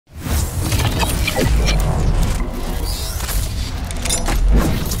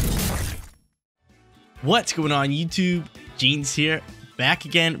What's going on YouTube? Jeans here, back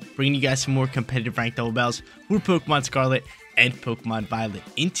again, bringing you guys some more competitive ranked double battles for Pokemon Scarlet and Pokemon Violet.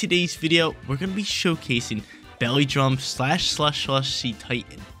 In today's video, we're going to be showcasing Belly Drum /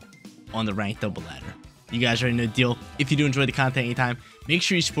 CETITAN on the ranked double ladder. You guys already know the deal. If you do enjoy the content anytime, make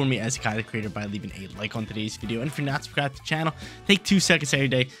sure you support me as a content creator by leaving a like on today's video. And if you're not subscribed to the channel, take 2 seconds every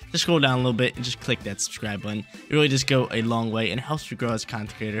day to scroll down a little bit and just click that subscribe button. It really does go a long way and helps me grow as a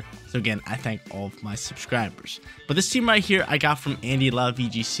content creator. So again, I thank all of my subscribers. But this team right here, I got from Andy Lau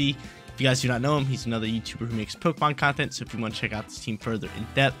VGC. If you guys do not know him, he's another YouTuber who makes Pokemon content. So if you want to check out this team further in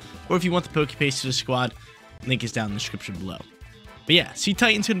depth, or if you want the Pokepaste to the squad, link is down in the description below. But yeah,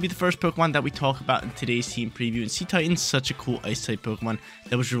 CETITAN's going to be the first Pokemon that we talk about in today's team preview. And CETITAN's such a cool Ice-type Pokemon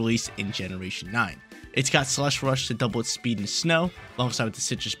that was released in Generation 9. It's got Slush Rush to double its speed in snow, alongside with the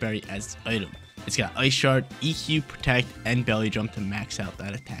Citrus Berry as its item. It's got Ice Shard, EQ, Protect, and Belly Drum to max out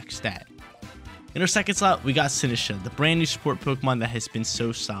that attack stat. In our second slot, we got Sinisha, the brand new support Pokemon that has been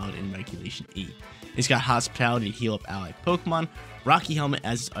so solid in Regulation E. It's got Hospitality to heal up allied Pokemon, Rocky Helmet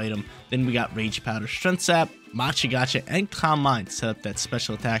as its item, then we got Rage Powder, Strength Sap, Machi Gotcha, and Calm Mind to set up that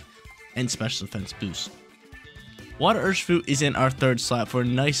special attack and special defense boost. Water Urshifu is in our third slot for a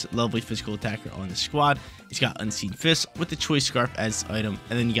nice, lovely physical attacker on the squad. It's got Unseen Fist with the Choice Scarf as its item,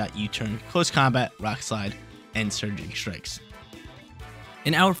 and then you got U-Turn, Close Combat, Rock Slide, and Surging Strikes.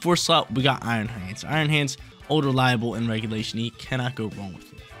 In our fourth slot, we got Iron Hands. Iron Hands, old, reliable, and Regulation E, cannot go wrong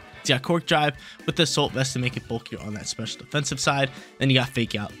with it. It's got Cork Drive with the Assault Vest to make it bulkier on that special defensive side. Then you got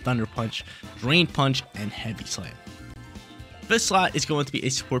Fake Out, Thunder Punch, Drain Punch, and Heavy Slam. Fifth slot is going to be a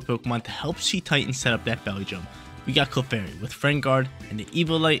support Pokemon to help CETITAN set up that Belly Drum. We got Clefairy with Friend Guard and the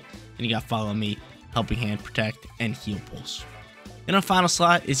Evolite. Then you got Follow Me, Helping Hand, Protect, and Heal Pulse. In our final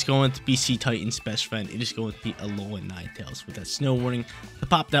slot, it's going to be CETITAN's best friend. It is going to be Alolan Ninetales with that Snow Warning to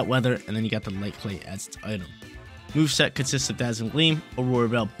pop that weather, and then you got the Light Clay as its item. Moveset consists of Dazzling Gleam, Aurora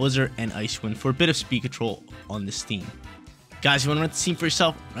Bell, Blizzard, and Ice Wind for a bit of speed control on this team. Guys, you want to rent the team for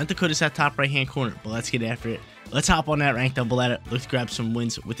yourself? Rent the code is at top right hand corner, but let's get after it. Let's hop on that ranked double ladder. Let's grab some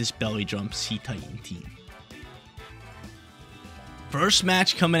wins with this Belly Drum CETITAN team. First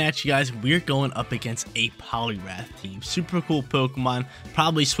match coming at you guys, we're going up against a Poliwrath team. Super cool Pokemon,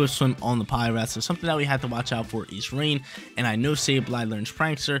 probably Swift Swim on the Poliwrath, so something that we have to watch out for is Rain, and I know Sableye learns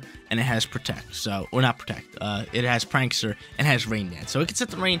Prankster, and it has Protect, so, or not Protect, it has Prankster, and has Rain Dance, so it can set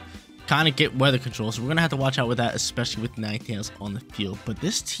the Rain, kind of get weather control, so we're going to have to watch out with that, especially with Ninetales on the field. But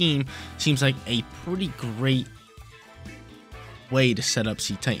this team seems like a pretty great way to set up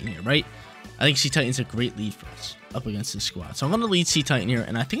CETITAN here, right? I think CETITAN's a great lead for us up against this squad. So I'm going to lead CETITAN here,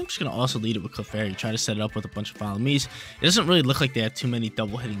 and I think I'm just going to also lead it with Clefairy, try to set it up with a bunch of Follow Me's. It doesn't really look like they have too many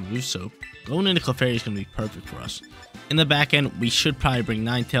double hitting moves, so going into Clefairy is going to be perfect for us. In the back end, we should probably bring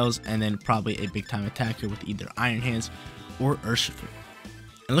Ninetales, and then probably a big time attacker with either Iron Hands or Urshifu.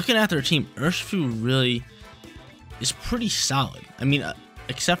 And looking at their team, Urshifu really is pretty solid. I mean,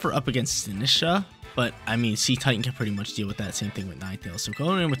 except for up against Sinisha, but I mean, CETITAN can pretty much deal with that. Same thing with Ninetales. So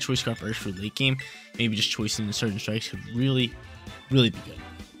going in with Choice Scarf Urshifu late game, maybe just choicing the Surging Strikes could really be good.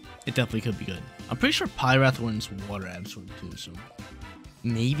 It definitely could be good. I'm pretty sure Poliwrath learns Water Absorb too, so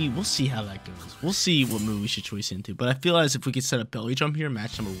maybe we'll see how that goes. We'll see what move we should choice into. But I feel as if we could set up Belly Drum here,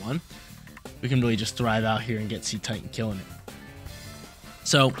 match number 1, we can really just thrive out here and get CETITAN killing it.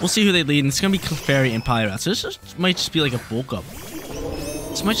 So we'll see who they lead, and it's gonna be Clefairy and Poliwrath. So this might just be like a bulk up.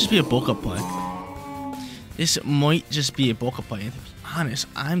 This might just be a bulk up play. This might just be a bulk up play. And to be honest,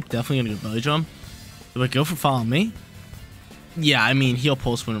 I'm definitely going to go Belly Drum. Do I go for Follow Me? Yeah, I mean, Heal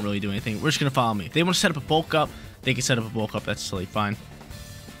Pulse wouldn't really do anything. We're just going to Follow Me. If they want to set up a bulk up, they can set up a bulk up. That's totally fine.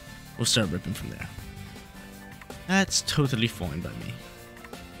 We'll start ripping from there. That's totally fine by me.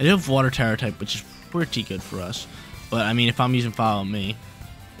 I do have Water Terror type, which is pretty good for us. But, I mean, if I'm using Follow Me,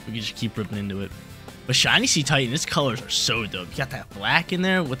 we can just keep ripping into it. But Shiny CETITAN, its colors are so dope. You got that black in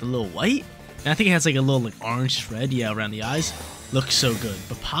there with a little white. And I think it has like a little like orange thread, yeah, around the eyes. Looks so good.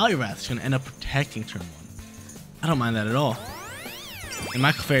 But Poliwrath is going to end up protecting turn 1. I don't mind that at all. And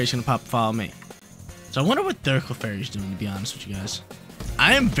my Clefairy is going to pop Follow Me. So I wonder what their Clefairy is doing, to be honest with you guys.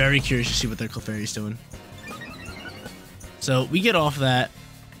 I am very curious to see what their Clefairy is doing. So we get off that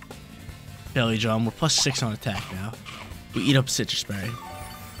Belly Drum. We're +6 on attack now. We eat up Citrus Berry.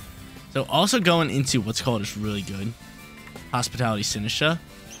 So also going into what's called is really good. Hospitality Sinisha.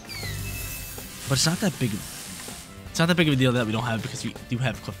 But it's not that big of a deal that we don't have, because we do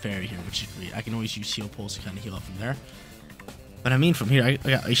have Clefairy here, which is great. I can always use Heal Pulse to kind of heal up from there. But I mean, from here, I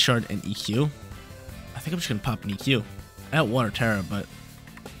got Ice Shard and EQ. I think I'm just going to pop an EQ. I got Water Terra, but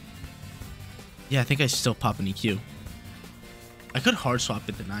yeah, I think I still pop an EQ. I could hard swap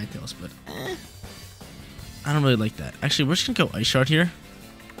into Ninetales, but I don't really like that. Actually, we're just gonna go Ice Shard here.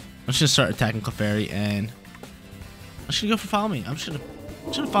 I'm just gonna start attacking Clefairy, and I'm just gonna go for Follow Me. I'm just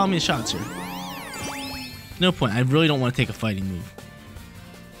gonna follow me the shots here. No point. I really don't want to take a fighting move.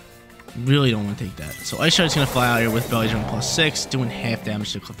 Really don't want to take that. So Ice Shard's gonna fly out here with Belly Drum +6, doing half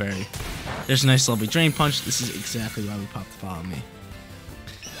damage to Clefairy. There's a nice lovely Drain Punch. This is exactly why we popped the Follow Me.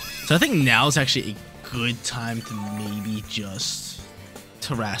 So I think now is actually a good time to maybe just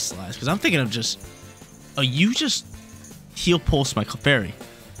Terrasilize, because I'm thinking of just, oh, you just Heal Pulse my Clefairy.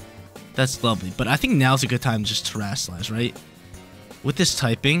 That's lovely, but I think now's a good time to just Terrasilize, right? With this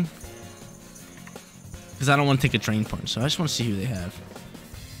typing, because I don't want to take a Drain Punch, so I just want to see who they have.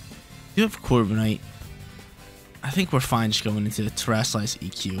 You have Corviknight. I think we're fine just going into the Terrasilize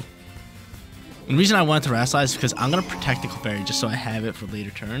EQ. And the reason I want to Terrasilize is because I'm going to protect the Clefairy just so I have it for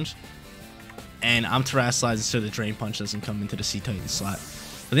later turns. And I'm Terrasilizing so the Drain Punch doesn't come into the CETITAN slot.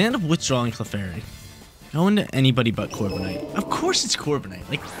 But they end up withdrawing Clefairy. Going to anybody but Corviknight. Of course it's Corviknight.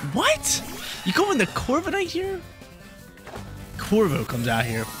 Like, what? You go into Corviknight here? Corvo comes out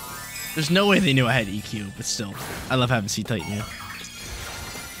here. There's no way they knew I had EQ, but still. I love having CETITAN here.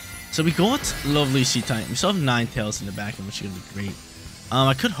 So we got lovely CETITAN. We still have Ninetales in the back end, which is going to be great.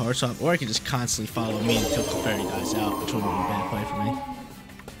 I could Hard Swap, or I could just constantly follow me until Clefairy dies out, which wouldn't be a bad play for me.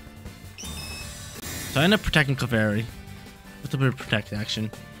 So I end up protecting Clefairy with a bit of Protect action.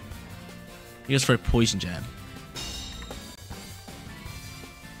 He goes for a Poison Jab.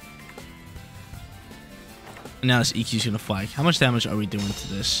 And now this EQ is going to fly. How much damage are we doing to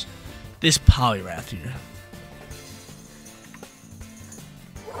this Poliwrath here?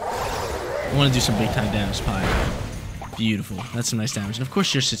 I want to do some big time damage to Poliwrath. Beautiful. That's some nice damage. And of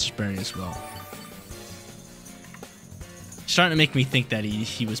course your Citrus Berry as well. Starting to make me think that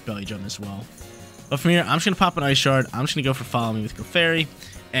he was Belly Drum as well. But from here, I'm just going to pop an Ice Shard. I'm just going to go for Follow Me with Clefairy.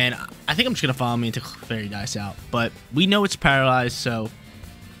 And I think I'm just going to Follow Me until Clefairy dies out. But we know it's paralyzed, so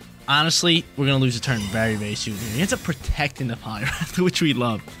honestly, we're going to lose a turn very, very soon here. He ends up protecting the Poliwrath, which we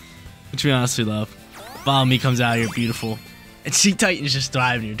love. Which we honestly love. Follow Me comes out here, beautiful. And CETITAN is just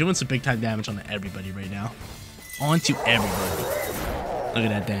thriving here, doing some big time damage on everybody right now. On to everybody. Look at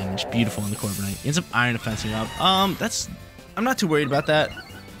that damage. Beautiful on the Corviknight. He ends up Iron Defensing up. I'm not too worried about that.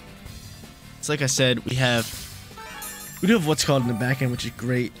 It's like I said, we do have what's called in the back end, which is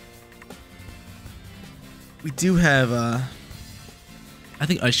great. We do have, I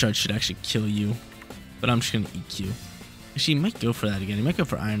think Ice Shard should actually kill you, but I'm just going to EQ. Actually, he might go for that again. He might go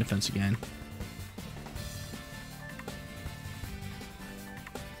for Iron Defense again.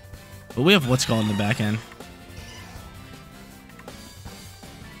 But we have what's called in the back end.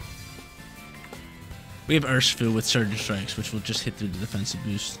 We have Urshifu with Surge and Strikes, which will just hit through the defensive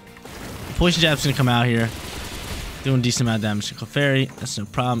boost. The Poison Jab's going to come out here, doing a decent amount of damage to Clefairy. That's no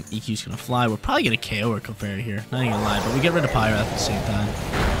problem. EQ's going to fly. We're probably going to KO our Clefairy here. Not even going to lie, but we get rid of Poliwrath at the same time.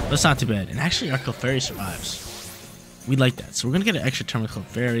 But it's not too bad. And actually, our Clefairy survives. We like that. So we're going to get an extra turn with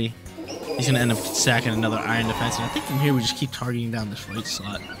Clefairy. He's going to end up stacking another Iron Defense. And I think from here, we just keep targeting down this right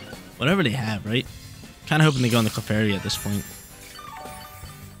slot. Whatever they have, right? Kind of hoping they go on the Clefairy at this point.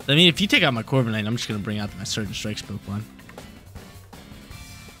 I mean, if you take out my Corviknight, I'm just going to bring out my Surge and Strikes Pokemon.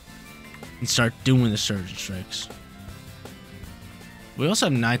 And start doing the Surge and Strikes. We also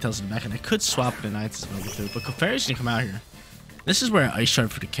have Ninetales in the back, and I could swap the Ninetales over too, but Clefairy's going to come out here. This is where I Ice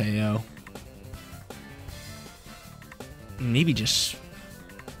Shard for the KO. Maybe just...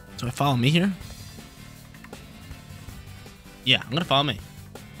 Do I follow me here? Yeah, I'm going to follow me.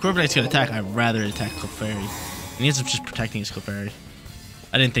 Corviknight's going to attack. I'd rather attack Clefairy. And he ends up just protecting his Clefairy.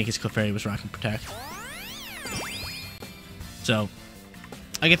 I didn't think his Clefairy was rocking Protect. So,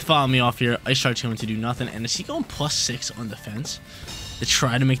 I get to Follow Me off here. Ice Shard's going to do nothing. And is he going +6 on defense to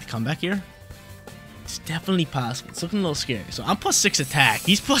try to make the comeback here? It's definitely possible. It's looking a little scary. So, I'm +6 attack.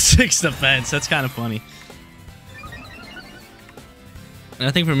 He's +6 defense. That's kind of funny. And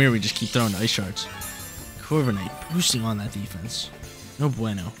I think from here, we just keep throwing the Ice Shards. Corviknight boosting on that defense. No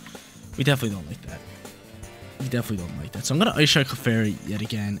bueno. We definitely don't like that. We definitely don't like that. So I'm going to Ice Shard Clefairy yet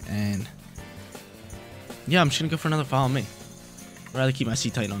again. And yeah, I'm just going to go for another Follow Me. I'd rather keep my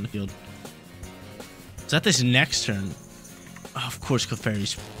CETITAN on the field. So at this next turn, of course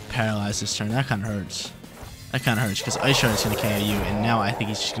Clefairy's paralyzed this turn. That kind of hurts. That kind of hurts because Ice Shard is going to KO you. And now I think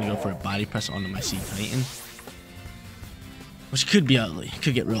he's just going to go for a Body Press onto my CETITAN. Which could be ugly.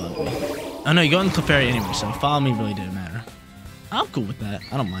 Could get real ugly. Oh no, you go on Clefairy anyway, so Follow Me really didn't matter. I'm cool with that.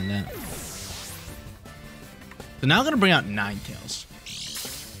 I don't mind that. So now I'm going to bring out Ninetales.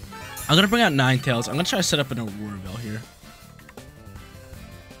 I'm going to bring out Ninetales. I'm going to try to set up an Auroraville here.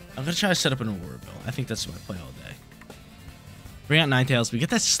 I'm going to try to set up an Auroraville. I think that's what I play all day. Bring out Ninetales. We get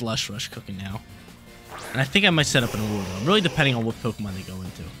that Slush Rush cooking now. And I think I might set up an Aurora Bell, really depending on what Pokemon they go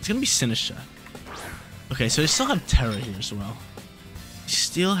into. It's going to be Sinistra. Okay, so they still have Terra here as well. They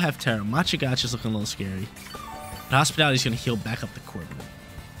still have Terra. Machagacha's looking a little scary. But Hospitality's going to heal back up the Corviknight.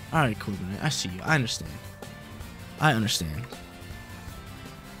 Alright, Corviknight, I see you. I understand. I understand.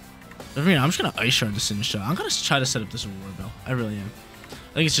 But I'm just going to Ice Shard the Sinistra. I'm going to try to set up this Aurora Bell. I really am.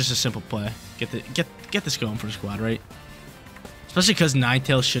 I think it's just a simple play. Get this going for the squad, right? Especially because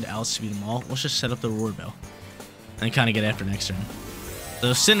Ninetales should outspeed them all. Let's just set up the Aurora Bell. And kind of get after next turn.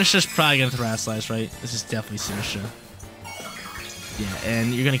 So Sinistra's probably going to Terrasilize, right? This is definitely Sinistra. Yeah,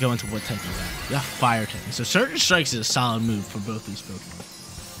 and you're going to go into what type you got? You got Fire type. So Surge and Strikes is a solid move for both these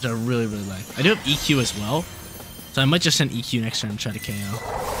Pokemon. Which I really, really like. I do have EQ as well. So I might just send EQ next turn and try to KO.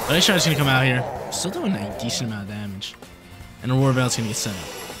 But Ice Shard's going to come out here. Still doing a decent amount of damage. And Aurora Bell's going to get set up.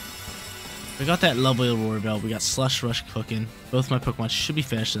 We got that lovely Aurora Bell. We got Slush Rush cooking. Both my Pokemon should be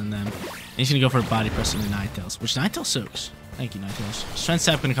faster than them. And he's going to go for a Body Press on the Ninetales, which Ninetales soaks. Thank you, Ninetales. Strength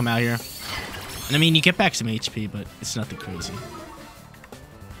Sap going to come out here. And I mean, you get back some HP, but it's nothing crazy.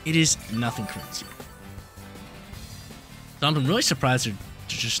 It is nothing crazy. So I'm really surprised they're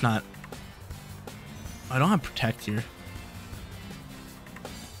just not... I don't have Protect here.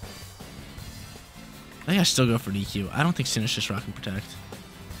 I think I still go for DQ. I don't think Sinistra's rocking Protect.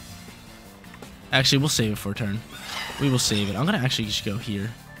 Actually, we'll save it for a turn. We will save it. I'm going to actually just go here.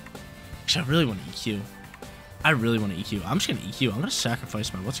 Actually, I really want to EQ. I really want to EQ. I'm just going to EQ. I'm going to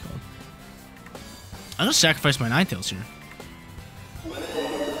sacrifice my... What's it called? I'm going to sacrifice my Ninetales here.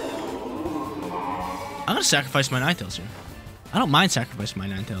 I'm going to sacrifice my Ninetales here. I don't mind sacrificing my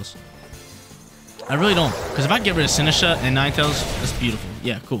Ninetales. I really don't. Because if I get rid of Sinistra and Ninetales, that's beautiful.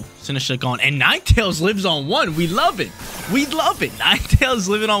 Yeah, cool. Sinistra gone. And Ninetales lives on 1. We love it. We love it. Ninetales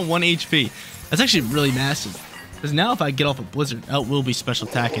living on 1 HP. That's actually really massive. Because now if I get off a Blizzard, it will be special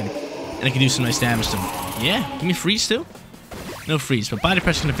attacking. And it can do some nice damage to him. Yeah, give me Freeze too. No Freeze, but Body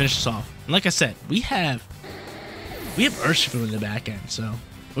Press is going to finish us off. And like I said, we have Urshifu in the back end. So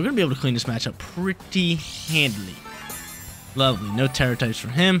we're going to be able to clean this match up pretty handily. Lovely. No Terror types for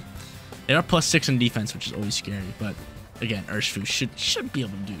him. They are +6 in defense, which is always scary. But again, Urshifu should be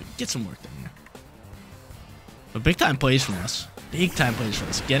able to get some work done here. But big time plays from us. Big time plays from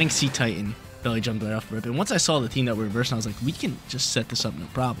us. Getting CETITAN. Belly jumped right off the rip. And once I saw the team that we're reversing, I was like, we can just set this up, no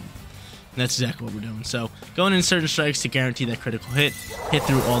problem. And that's exactly what we're doing. So, going in Surge and Strikes to guarantee that critical hit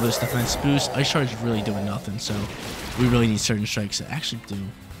through all those defense boosts. Ice Shard's really doing nothing, so we really need Surge and Strikes to actually do.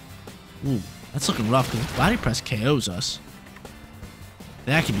 Ooh, that's looking rough because Body Press KOs us.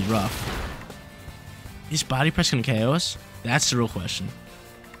 That could be rough. Is Body Press going to KO us? That's the real question.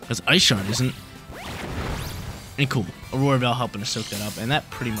 Because Ice Shard isn't. And cool. Aurora Bell helping to soak that up, and that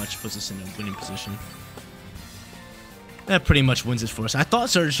pretty much puts us in a winning position. That pretty much wins it for us. I thought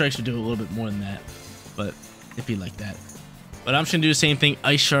Surge Strikes would do a little bit more than that, but it'd be like that. But I'm just going to do the same thing.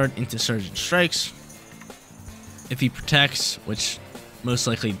 Ice Shard into Surge and Strikes. If he protects, which most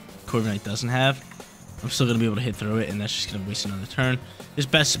likely Corviknight doesn't have, I'm still going to be able to hit through it, and that's just going to waste another turn. His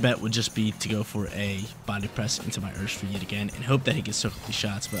best bet would just be to go for a Body Press into my Urshifu yet again and hope that he gets soaked with these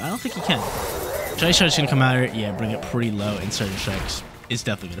shots, but I don't think he can. Ice Shard's going to come out here, yeah, bring it pretty low, and Surge and Strikes is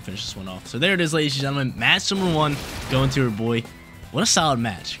definitely going to finish this one off. So there it is, ladies and gentlemen. Match number 1 going to her boy. What a solid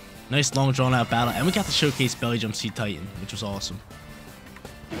match. Nice long drawn out battle, and we got to showcase Belly Jump CETITAN, which was awesome.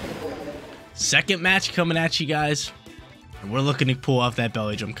 Second match coming at you guys. And we're looking to pull off that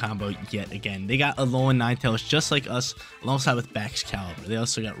Belly Jump combo yet again. They got Alolan Ninetales just like us, alongside with Baxcalibur. They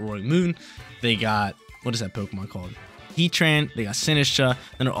also got Roaring Moon. They got, what is that Pokemon called? Heatran. They got Sinistra.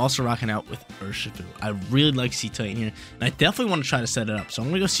 Then they're also rocking out with Urshifu. I really like CETITAN here, and I definitely want to try to set it up. So I'm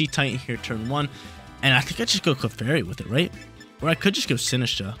going to go CETITAN here turn 1, and I think I just go Clefairy with it, right? Or I could just go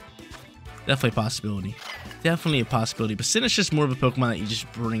Sinistra. Definitely a possibility. Definitely a possibility. But Sinistra's more of a Pokemon that you just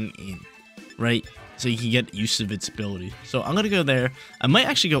bring in, right? So you can get use of its ability. So I'm going to go there. I might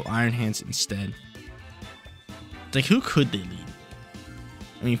actually go Iron Hands instead. Like, who could they lead?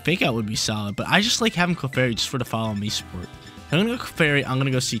 I mean, Fake Out would be solid, but I just like having Clefairy just for the follow me support. I'm going to go Clefairy. I'm going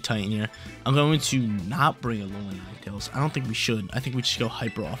to go CETITAN here. I'm going to not bring Alolan Ninetales. I don't think we should. I think we just go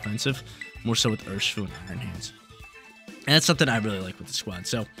hyper offensive, more so with Urshifu and Iron Hands. And that's something I really like with the squad.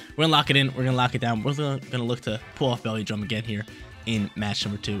 So we're going to lock it in. We're going to lock it down. We're going to look to pull off Belly Drum again here in match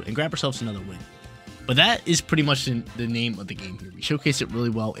number 2 and grab ourselves another win. But that is pretty much the name of the game here. We showcase it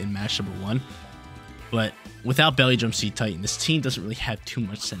really well in match number 1. But without Belly Drum CETITAN, this team doesn't really have too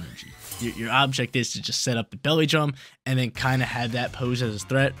much synergy. Your object is to just set up the Belly Drum and then kind of have that pose as a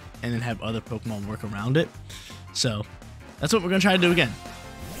threat and then have other Pokemon work around it. So that's what we're going to try to do again.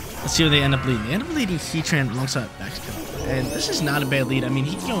 Let's see where they end up leading. They end up leading Heatran alongside Baxcalibur. And this is not a bad lead. I mean,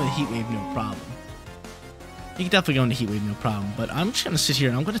 he can go with Heat Wave, no problem. He can definitely go into Heat Wave, no problem. But I'm just going to sit here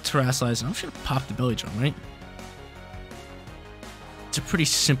and I'm going to Terrasilize and I'm just going to pop the Belly Drum, right? It's a pretty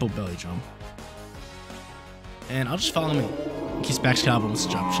simple Belly Drum. And I'll just follow me in case Baxcalibur wants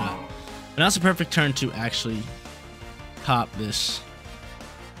to drop a shot. But now it's a perfect turn to actually pop this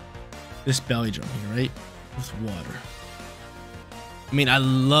Belly Drum here, right? With water. I mean, I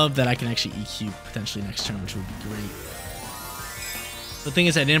love that I can actually EQ potentially next turn, which would be great. The thing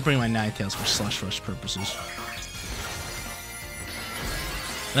is, I didn't bring my Ninetales for Slush Rush purposes.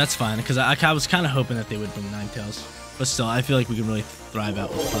 That's fine, because I was kind of hoping that they would bring Ninetales. But still, I feel like we can really thrive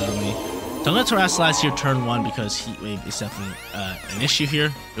out with Follow Me. So I'm going to Terrasilize here turn 1 because Heat Wave is definitely an issue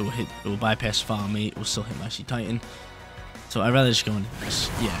here. It will bypass Follow Me. It will still hit my CETITAN. So I'd rather just go into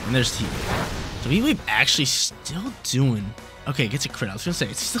this. Yeah, and there's Heat Wave. So Heat Wave actually still doing... Okay, it gets a crit. I was going to say,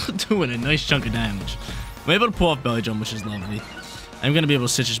 it's still doing a nice chunk of damage. I'm able to pull off Belly Drum, which is lovely. I'm going to be able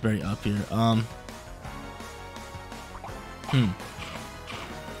to Citrus Berry up here.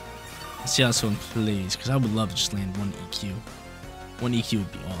 Let's see how this one plays, because I would love to just land one EQ. One EQ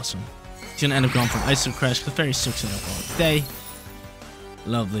would be awesome. He's going to end up going for an Ice Crash, because the Fairy soaks it up all day.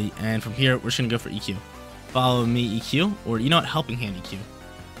 Lovely. And from here, we're just going to go for EQ. Follow Me EQ, or you know what, Helping Hand EQ.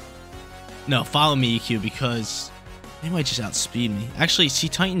 No, Follow Me EQ, because they might just outspeed me. Actually,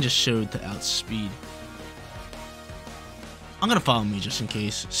 CETITAN just showed the outspeed. I'm going to Follow Me just in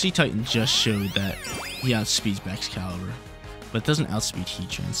case. CETITAN just showed that he outspeeds Baxcalibur, but it doesn't outspeed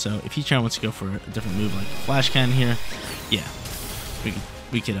Heatran. So if Heatran wants to go for a different move like Flash Cannon here, yeah,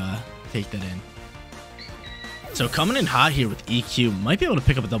 we could take that in. So coming in hot here with EQ, might be able to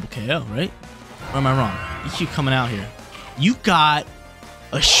pick up a double KO, right? Or am I wrong? EQ coming out here. You got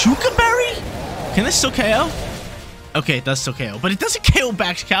a Shuka Berry? Can this still KO? Okay, it does still KO, but it doesn't KO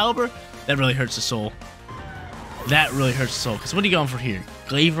Baxcalibur. That really hurts the soul. That really hurts the soul. Because what are you going for here?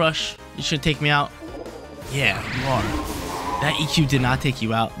 Glaive Rush? You should take me out? Yeah, you are. That EQ did not take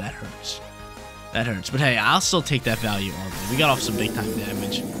you out. That hurts. That hurts. But hey, I'll still take that value all day. We got off some big time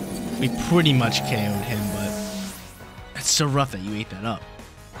damage. We pretty much KO'd him, but that's so rough that you ate that up.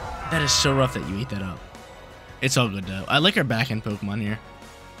 That is so rough that you ate that up. It's all good though. I like our back end Pokemon here.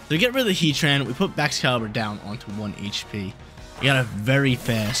 So we get rid of the Heatran. We put Baxcalibur down onto 1 HP. We got a very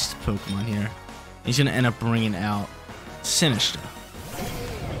fast Pokemon here. He's going to end up bringing out Sinistcha.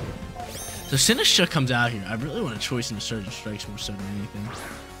 So Sinistcha comes out here. I really want a choice in the Surgeon Strikes more so than anything.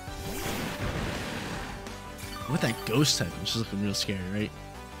 With that Ghost type, which is looking real scary, right?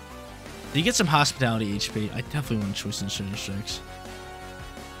 Did you get some Hospitality HP? I definitely want a choice in the Surgeon Strikes.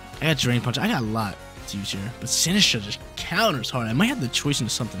 I got Drain Punch. I got a lot to use here. But Sinistcha just counters hard. I might have the choice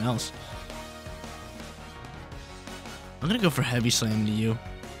into something else. I'm going to go for Heavy Slam to you.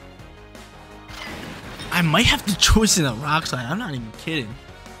 I might have the choice in the Rock Slide. I'm not even kidding.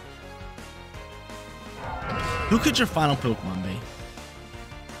 Who could your final Pokemon be?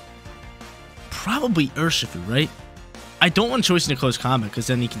 Probably Urshifu, right? I don't want choice in the close combat because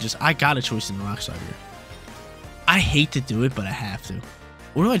then he can just... I got a choice in the Rock Slide here. I hate to do it, but I have to.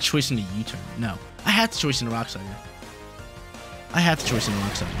 Or do I choice in the U-turn? No. I have to choice in the Rock Slide here. I have to choice in the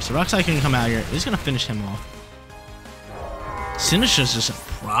Rock Slide here. So Rock Slide can come out here. It's going to finish him off. Sinistcha's just a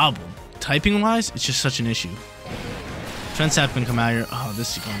problem. Typing wise, it's just such an issue. Trendsap can come out here. Oh,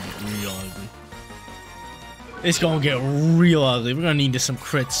 this is gonna get real ugly. It's gonna get real ugly. We're gonna need some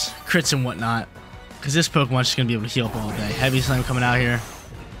crits and whatnot, because this Pokemon's just gonna be able to heal up all day. Heavy Slam coming out here.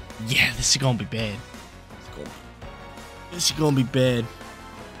 Yeah, this is gonna be bad. This is gonna be bad.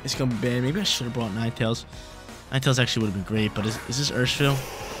 It's gonna be bad. Maybe I should have brought Ninetales. Ninetales actually would have been great, but is this Urshifu?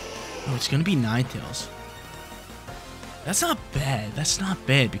 Oh, it's gonna be Ninetales. That's not bad. That's not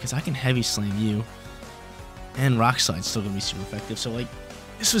bad because I can Heavy Slam you. And Rock Slide's still going to be super effective. So, like,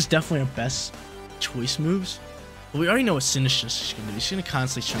 this was definitely our best choice moves. But we already know what Sinistcha's going to do. He's going to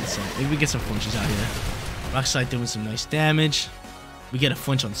constantly transcend. Maybe we get some flinches out here. Rock Slide doing some nice damage. We get a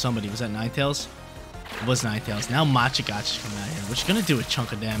flinch on somebody. Was that Ninetales? It was Ninetales. Now Machigotchi's coming out here, which is going to do a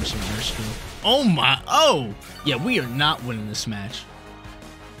chunk of damage to Urshifu. Oh, my. Oh! Yeah, we are not winning this match.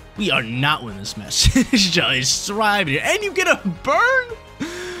 We are not winning this match. Sinistcha is thriving here. And you get a burn?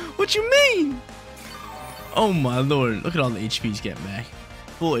 What you mean? Oh my lord. Look at all the HP he's getting back.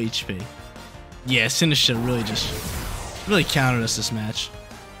 Full HP. Yeah, Sinistcha really countered us this match.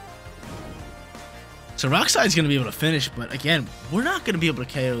 So Rockslide's going to be able to finish, but again, we're not going to be able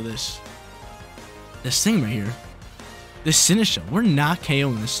to KO this thing right here. This Sinistcha. We're not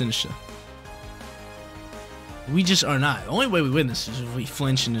KOing this Sinistcha. We just are not. The only way we win this is if we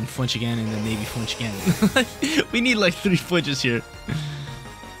flinch and then flinch again and then maybe flinch again. We need like 3 flinches here.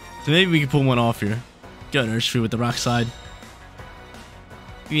 So maybe we can pull one off here. Go Urshifu with the Rock Slide.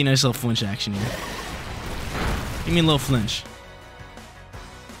 Give you a nice little flinch action here. Give me a little flinch.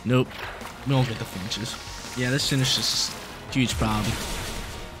 Nope. We don't get the flinches. Yeah, this finish is a huge problem.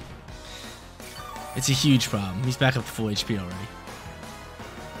 It's a huge problem. He's back up to full HP already.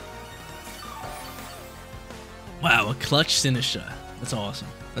 Wow, a clutch finisher. That's awesome.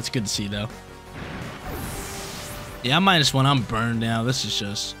 That's good to see, though. Yeah, I'm -1. I'm burned now. This is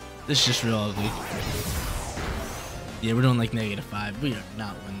just real ugly. Yeah, we're doing like -5. We are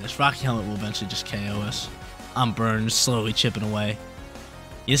not winning this. Rocky Helmet will eventually just KO us. I'm burned, slowly chipping away.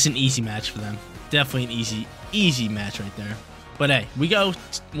 Yeah, it's an easy match for them. Definitely an easy match right there. But hey, we go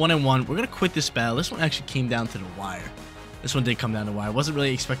 1-1. We're gonna quit this battle. This one actually came down to the wire. This one did come down to the wire. I wasn't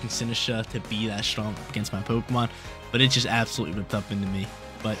really expecting Sinisha to be that strong against my Pokemon, but it just absolutely ripped up into me.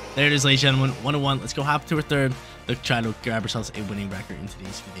 But there it is, ladies and gentlemen. 1-1. Let's go hop to our third. Let's try to grab ourselves a winning record in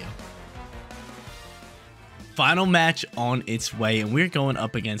today's video. Final match on its way, and we're going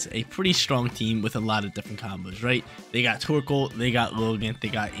up against a pretty strong team with a lot of different combos, right? They got Torkoal, they got Logan, they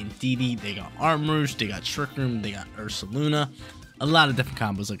got Indeedee, they got Armors, they got Trick Room, they got Ursaluna. A lot of different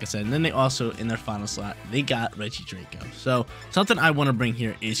combos, like I said. And then they also, in their final slot, they got Regidrago. So something I want to bring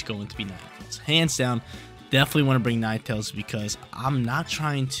here is going to be Ninetales. Hands down, definitely want to bring Ninetales because I'm not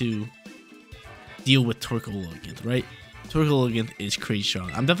trying to deal with Torkoal Logan, right? Torkoal Logan is crazy strong.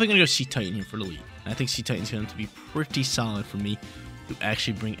 I'm definitely going to go CETITAN here for the lead. I think CETITAN's going to be pretty solid for me to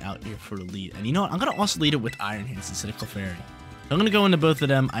actually bring out here for the lead. And you know what? I'm going to also lead it with Iron Hands instead of Clefairy. So I'm going to go into both of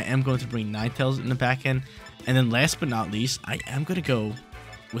them. I am going to bring Ninetales in the back end. And then last but not least, I am going to go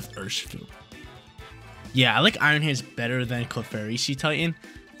with Urshifu. Yeah, I like Iron Hands better than Clefairy CETITAN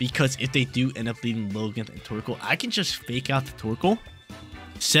because if they do end up leading Logan and Torkoal, I can just fake out the Torkoal,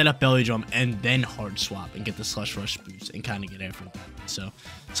 set up Belly Drum, and then hard swap and get the Slush Rush boost and kind of get after that. So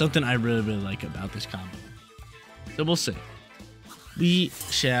something I really like about this combo. So we'll see. We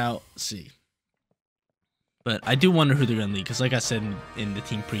shall see. But I do wonder who they're going to lead because like I said in the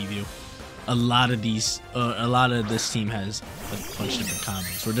team preview, a lot of this team has a bunch of different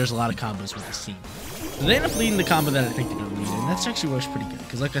combos, or there's a lot of combos with this team. So they end up leading the combo that I think they're going to lead, and that's actually works pretty good.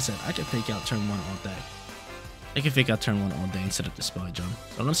 Because like I said, I can fake out turn 1 all day. I can fake out turn 1 all day and set up this Belly Drum.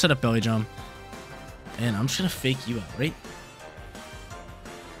 So I'm going to set up Belly Drum, and I'm just going to fake you out, right?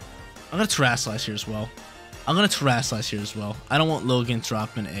 I'm going to Terrasilize here as well. I don't want Logan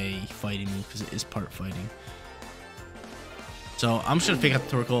dropping a fighting move because it is part fighting. So I'm just going to fake out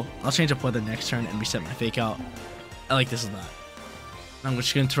the Torkoal. I'll change up weather next turn and reset my fake out. I like this a lot. I'm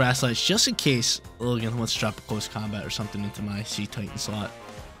just going to Terrasilize just in case Logan wants to drop a close combat or something into my CETITAN slot.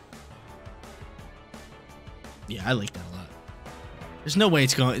 Yeah, I like that a lot. There's no way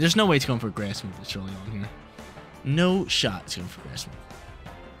it's going for a grass move this early on here. No shot it's going for a grass move.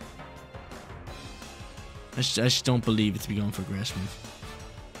 I just don't believe it to be going for a grass move.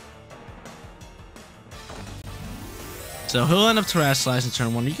 So he'll end up Terrasilize in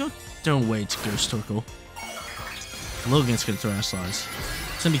turn 1. You go don't wait to Ghost Torkoal. Logan's gonna Terrasilize.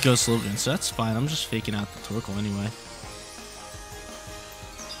 It's gonna be Ghost Logan, so that's fine. I'm just faking out the Torkoal anyway.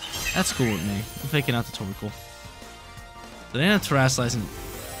 That's cool with me. I'm faking out the Torkoal. So they end up Terrasilising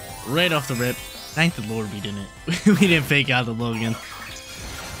right off the rip. Thank the Lord we didn't. We didn't fake out the Logan.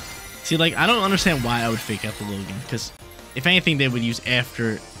 See, like, I don't understand why I would fake out the Logan, because if anything, they would use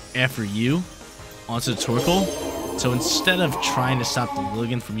after you onto the Torkoal. So instead of trying to stop the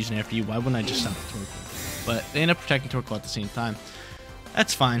Logan from using after you, why wouldn't I just stop the Torkoal? But they end up protecting Torkoal at the same time.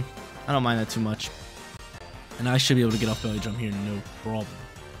 That's fine. I don't mind that too much. And I should be able to get off Belly Drum here, no problem.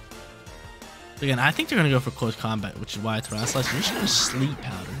 So again, I think they're going to go for close combat, which is why I Terrasilize. We're just going to Sleep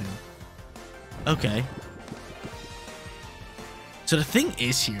Powder him. Okay. So the thing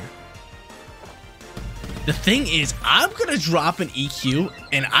is here. The thing is, I'm going to drop an EQ,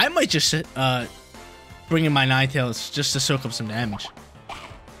 and I might just bring in my Ninetales just to soak up some damage.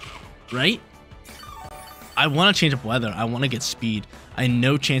 Right? I want to change up weather. I want to get speed. I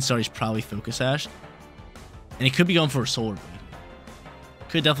know chances are he's probably Focus Sash. And he could be going for a Solar Blade.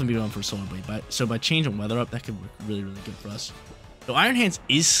 Could definitely be going for a Solar Blade. So by changing weather up, that could work really, really good for us. So Iron Hands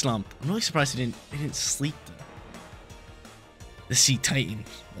is slumped. I'm really surprised he didn't sleep the CETITAN.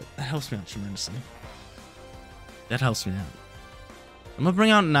 But that helps me out tremendously. That helps me out. I'm going to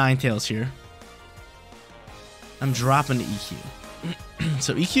bring out Ninetales here. I'm dropping the EQ.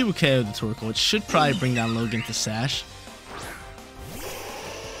 So EQ will KO the Torkoal. It should probably bring down Logan to Sash.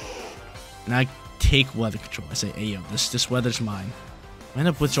 And I take weather control. I say, hey, yo, this weather's mine. I end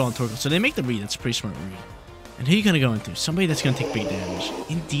up withdrawing Torkoal. So they make the read. That's a pretty smart read. And who are you going to go into? Somebody that's going to take big damage.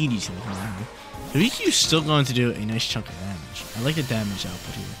 Indeed, he's going to come down. So EQ is still going to do a nice chunk of damage. I like the damage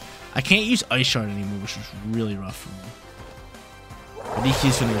output here. I can't use Ice Shard anymore, which is really rough for me. But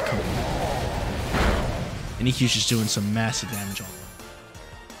EQ's going to get covered. And EQ's just doing some massive damage on him.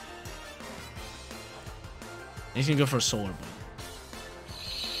 And he's gonna go for a Solar Blade.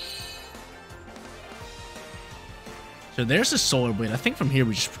 So there's a Solar Blade. I think from here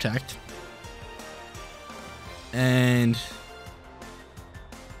we just protect. And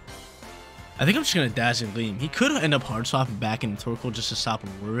I think I'm just gonna Dazzling Gleam. He could end up hard swapping back into Torkoal just to stop a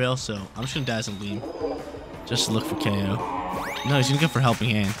War Rail, so I'm just gonna Dazzling Gleam. Just to look for KO. No, he's gonna go for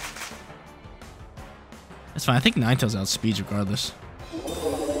Helping Hand. That's fine. I think Ninetales outspeeds regardless.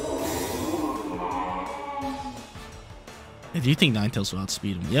 I do think Ninetales will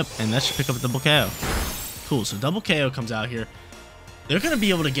outspeed him. Yep, and that should pick up a double KO. Cool, so double KO comes out here. They're going to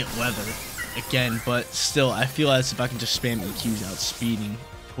be able to get Weather again, but still, I feel as if I can just spam EQs outspeeding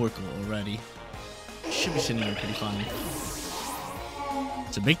Torkoal already. Should be sitting here pretty fine.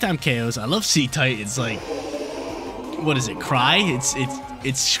 So big time KOs. I love CETITAN. It's like, what is it? Cry?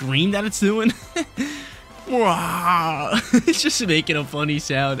 It's scream that it's doing. It's just making a funny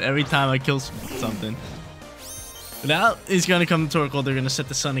sound every time I kill something. Now is going to come to Torkoal. They're going to set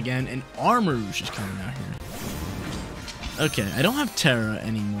the sun again. And Armourouge is coming out here. Okay, I don't have Terra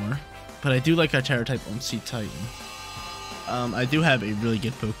anymore. But I do like our Terra type on CETITAN. I do have a really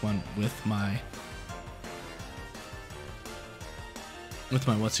good Pokemon with my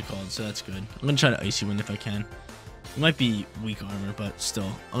what's it called, so that's good. I'm going to try to Icy Wind if I can. It might be weak armor, but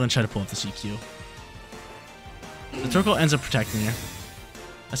still. I'm going to try to pull off the CQ. The Torkoal ends up protecting here.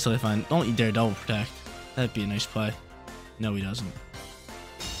 That's totally fine. Don't you dare double protect. That'd be a nice play. No, he doesn't.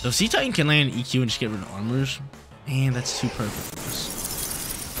 So if CETITAN can land an EQ and just get rid of Armors, man, that's too perfect for us.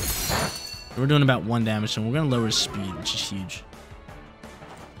 We're doing about 1 damage, so we're going to lower his speed, which is huge.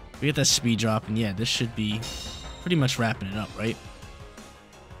 We get that speed drop, and yeah, this should be pretty much wrapping it up, right?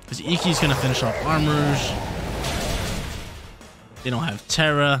 Because EQ is going to finish off Armors. They don't have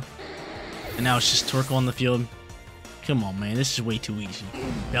Terra. And now it's just Torkoal on the field. Come on, man. This is way too easy.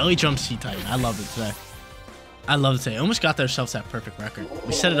 Belly jump CETITAN. I love it today. I love it today. Almost got ourselves that perfect record.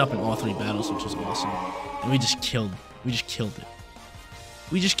 We set it up in all 3 battles, which was awesome. And we just killed it. We just killed it.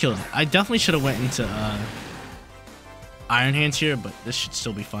 We just killed it. I definitely should have went into Iron Hands here, but this should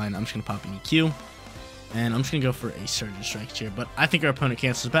still be fine. I'm just going to pop an EQ. And I'm just going to go for a Surge Strike here. But I think our opponent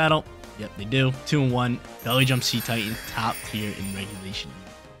cancels battle. Yep, they do. 2-1. Belly jump CETITAN. Top tier in regulation.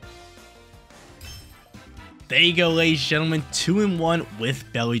 There you go, ladies and gentlemen, 2-1 with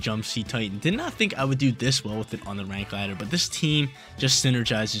Belly Jump CETITAN. Did not think I would do this well with it on the rank ladder, but this team just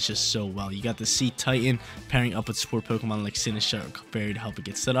synergizes just so well. You got the CETITAN pairing up with support Pokemon like Sinistcha or Clefairy to help it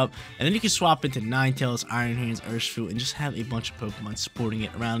get set up, and then you can swap into Ninetales, Iron Hands, Urshifu, and just have a bunch of Pokemon supporting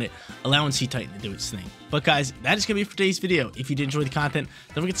it around it, allowing CETITAN to do its thing. But guys, that is going to be it for today's video. If you did enjoy the content,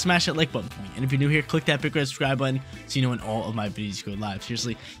 don't forget to smash that like button for me, and if you're new here, click that big red subscribe button so you know when all of my videos go live.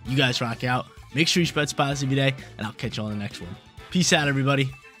 Seriously, you guys rock out. Make sure you spread spots every day, and I'll catch you on the next one. Peace out,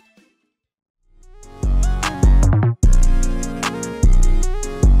 everybody.